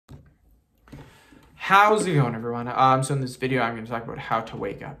How's it going, everyone? So in this video, I'm going to talk about how to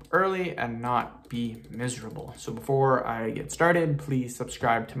wake up early and not be miserable. So before I get started, please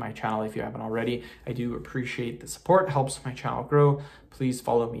subscribe to my channel if you haven't already. I do appreciate the support, helps my channel grow. Please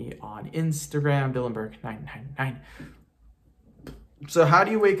follow me on Instagram, Dylanberg999. So how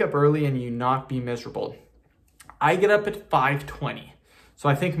do you wake up early and you not be miserable? I get up at 5:20. So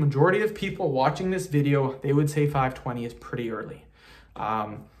I think majority of people watching this video, they would say 5:20 is pretty early.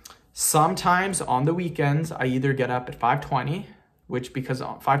 Sometimes on the weekends, I either get up at 5:20, which because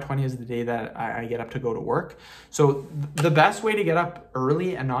 5:20 is the day that I get up to go to work. So the best way to get up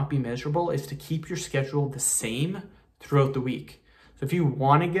early and not be miserable is to keep your schedule the same throughout the week. So if you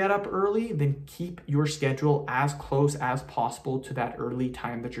want to get up early, then keep your schedule as close as possible to that early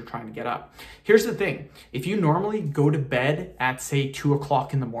time that you're trying to get up. Here's the thing. If you normally go to bed at say 2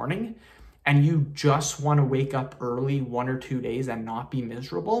 o'clock in the morning, and you just want to wake up early 1 or 2 days and not be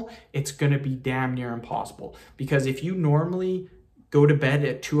miserable, it's going to be damn near impossible. Because if you normally go to bed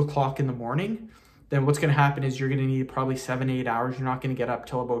at 2 o'clock in the morning, then what's going to happen is you're going to need probably 7 to 8 hours. You're not going to get up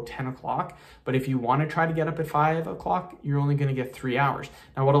till about 10 o'clock. But if you want to try to get up at 5 o'clock, you're only going to get 3 hours.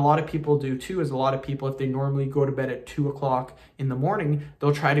 Now, what a lot of people do too is a lot of people, if they normally go to bed at 2 o'clock in the morning,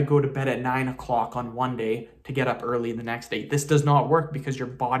 they'll try to go to bed at 9 o'clock on one day to get up early the next day. This does not work because your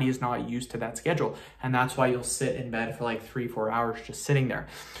body is not used to that schedule. And that's why you'll sit in bed for like 3-4 hours just sitting there.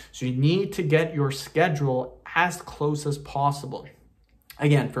 So you need to get your schedule as close as possible.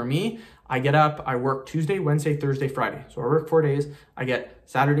 Again, for me, I get up, I work Tuesday, Wednesday, Thursday, Friday. So I work 4 days. I get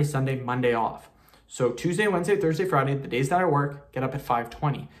Saturday, Sunday, Monday off. So Tuesday, Wednesday, Thursday, Friday, the days that I work, get up at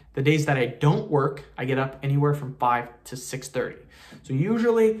 5:20. The days that I don't work, I get up anywhere from 5 to 6:30. So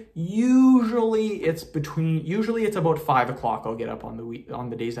usually it's about 5 o'clock I'll get up on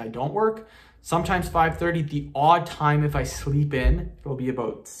the days I don't work. Sometimes 5:30. The odd time if I sleep in, it'll be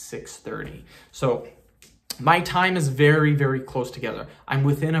about 6:30. So my time is very, very close together. I'm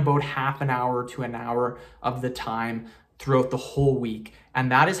within about half an hour to an hour of the time throughout the whole week.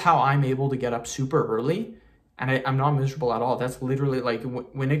 And that is how I'm able to get up super early. And I'm not miserable at all. That's literally like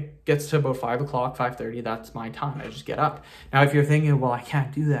when it gets to about 5 o'clock, 5:30, that's my time. I just get up. Now, if you're thinking, well, I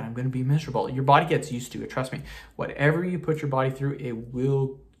can't do that, I'm going to be miserable. Your body gets used to it. Trust me. Whatever you put your body through,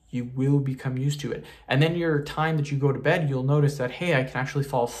 you will become used to it. And then your time that you go to bed, you'll notice that, hey, I can actually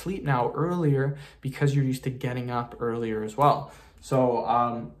fall asleep now earlier because you're used to getting up earlier as well.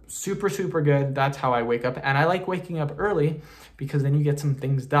 So super, super good. That's how I wake up. And I like waking up early because then you get some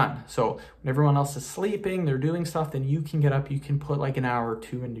things done. So when everyone else is sleeping, they're doing stuff, then you can get up, you can put like an hour or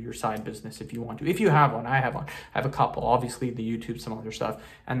two into your side business if you want to. If you have one, I have one. I have a couple, obviously the YouTube, some other stuff.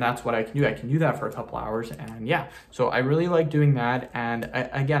 And that's what I can do. I can do that for a couple hours. And yeah, so I really like doing that. And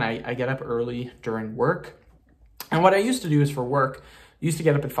I get up early during work. And what I used to do is for work, I used to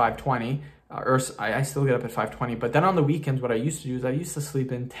get up at 5:20. I still get up at 5:20, but then on the weekends, what I used to do is I used to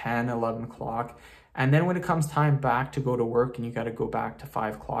sleep in 10, 11 o'clock. And then when it comes time back to go to work and you got to go back to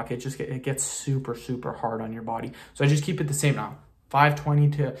 5 o'clock, it gets super, super hard on your body. So I just keep it the same now, 5:20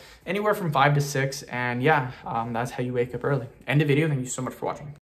 to anywhere from 5 to 6. And yeah, that's how you wake up early. End of video. Thank you so much for watching.